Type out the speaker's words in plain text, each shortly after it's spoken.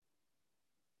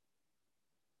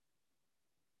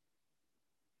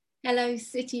Hello,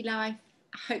 City Life.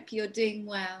 I hope you're doing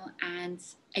well and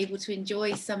able to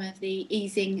enjoy some of the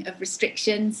easing of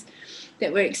restrictions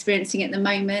that we're experiencing at the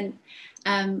moment.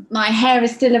 My hair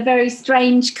is still a very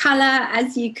strange colour,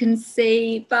 as you can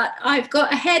see, but I've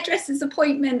got a hairdresser's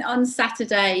appointment on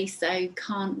Saturday, so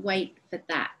can't wait for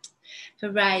that.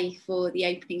 Hooray for the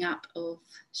opening up of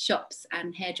shops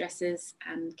and hairdressers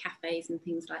and cafes and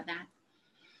things like that.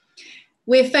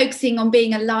 We're focusing on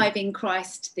being alive in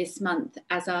Christ this month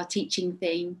as our teaching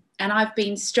theme, and I've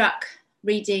been struck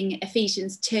reading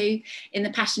Ephesians 2 in the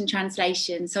Passion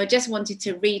Translation, so I just wanted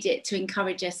to read it to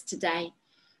encourage us today.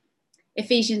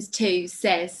 Ephesians 2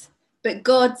 says, "But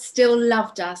God still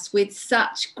loved us with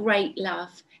such great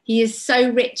love. He is so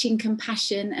rich in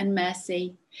compassion and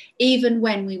mercy. Even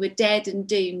when we were dead and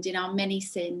doomed in our many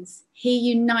sins, he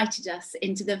united us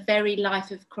into the very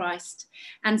life of Christ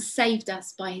and saved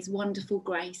us by his wonderful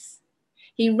grace.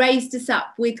 He raised us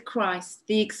up with Christ,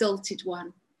 the Exalted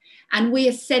One, and we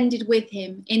ascended with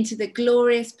him into the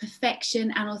glorious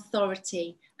perfection and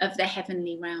authority of the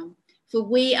heavenly realm. For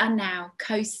we are now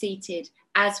co-seated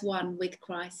as one with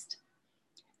Christ.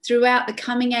 Throughout the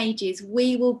coming ages,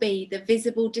 we will be the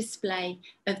visible display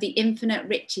of the infinite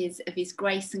riches of his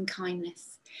grace and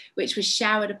kindness, which was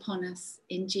showered upon us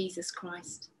in Jesus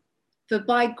Christ. For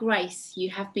by grace you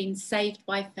have been saved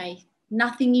by faith.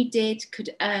 Nothing you did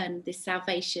could earn this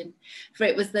salvation, for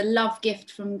it was the love gift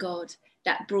from God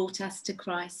that brought us to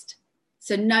Christ.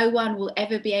 So no one will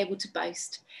ever be able to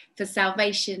boast, for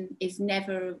salvation is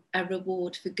never a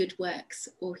reward for good works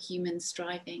or human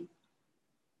striving."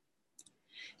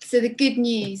 So the good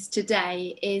news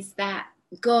today is that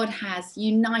God has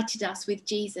united us with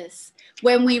Jesus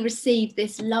when we received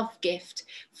this love gift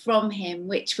from him,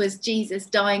 which was Jesus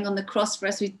dying on the cross for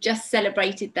us. We've just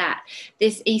celebrated that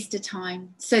this Easter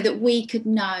time so that we could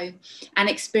know and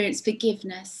experience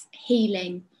forgiveness,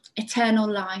 healing, eternal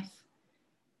life.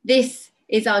 This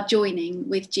is our joining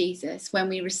with Jesus when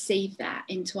we receive that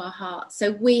into our hearts.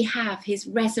 So we have his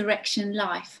resurrection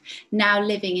life now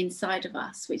living inside of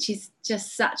us, which is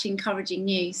just such encouraging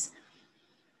news.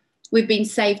 We've been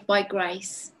saved by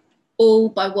grace, all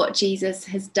by what Jesus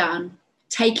has done,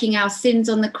 taking our sins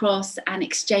on the cross and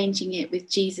exchanging it with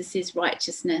Jesus's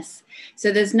righteousness.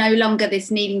 So there's no longer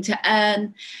this needing to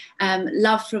earn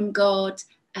love from God,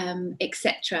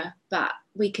 etc., but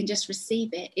we can just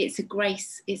receive it. It's a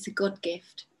grace, it's a God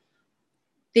gift.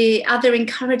 The other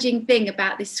encouraging thing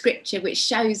about this scripture, which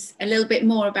shows a little bit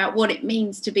more about what it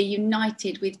means to be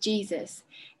united with Jesus,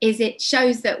 is it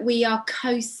shows that we are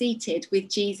co-seated with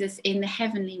Jesus in the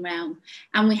heavenly realm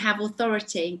and we have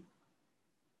authority,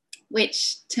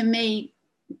 which to me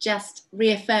just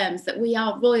reaffirms that we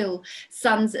are royal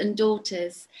sons and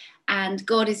daughters. And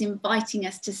God is inviting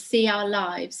us to see our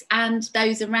lives and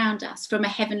those around us from a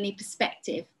heavenly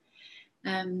perspective.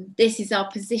 This is our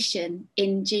position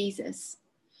in Jesus.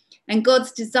 And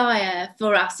God's desire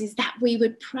for us is that we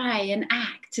would pray and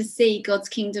act to see God's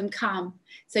kingdom come.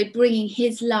 So bringing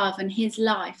his love and his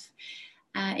life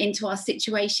into our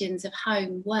situations of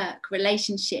home, work,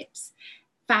 relationships,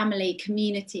 family,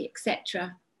 community,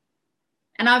 etc.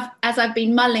 And as I've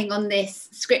been mulling on this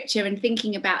scripture and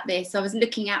thinking about this, I was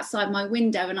looking outside my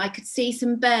window and I could see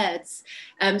some birds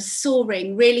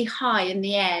soaring really high in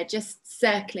the air, just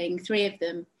circling, 3 of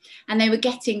them. And they were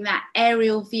getting that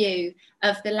aerial view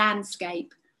of the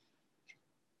landscape.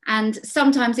 And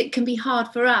sometimes it can be hard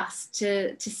for us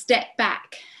to step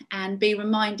back and be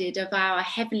reminded of our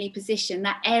heavenly position,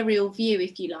 that aerial view,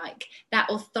 if you like, that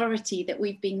authority that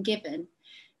we've been given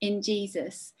in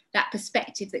Jesus. That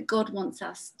perspective that God wants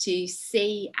us to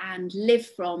see and live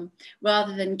from,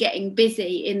 rather than getting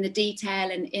busy in the detail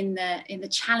and in the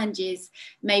challenges,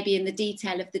 maybe in the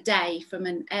detail of the day from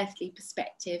an earthly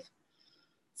perspective.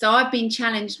 So I've been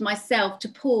challenged myself to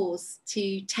pause,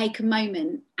 to take a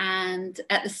moment, and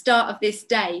at the start of this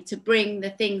day to bring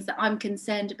the things that I'm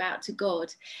concerned about to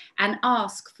God and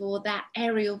ask for that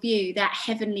aerial view, that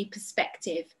heavenly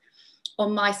perspective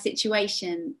on my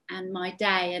situation and my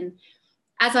day. And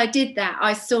as I did that,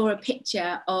 I saw a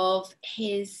picture of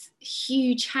his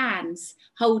huge hands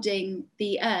holding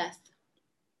the earth.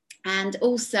 And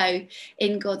also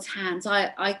in God's hands,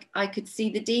 I could see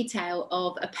the detail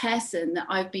of a person that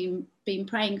I've been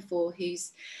praying for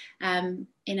who's in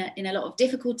a lot of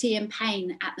difficulty and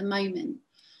pain at the moment.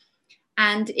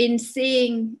 And in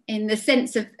seeing, in the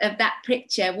sense of that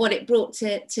picture, what it brought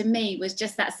to me was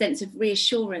just that sense of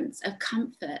reassurance, of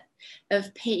comfort,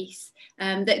 of peace,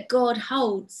 that God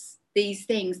holds these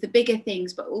things, the bigger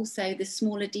things, but also the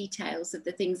smaller details of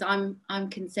the things I'm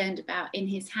concerned about in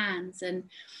his hands. And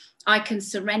I can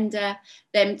surrender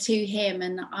them to him,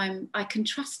 and I can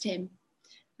trust him.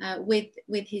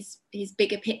 with his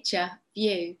bigger picture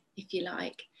view, if you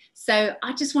like. So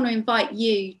I just want to invite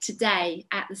you today,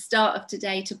 at the start of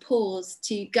today, to pause,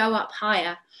 to go up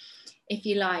higher, if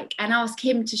you like, and ask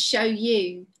him to show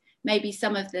you maybe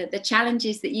some of the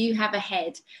challenges that you have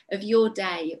ahead of your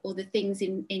day, or the things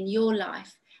in your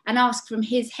life, and ask from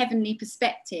his heavenly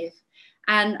perspective.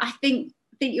 And I think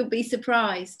you'll be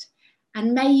surprised.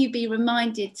 And may you be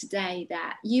reminded today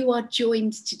that you are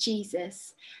joined to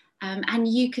Jesus, and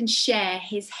you can share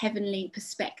his heavenly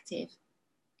perspective.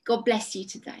 God bless you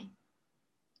today.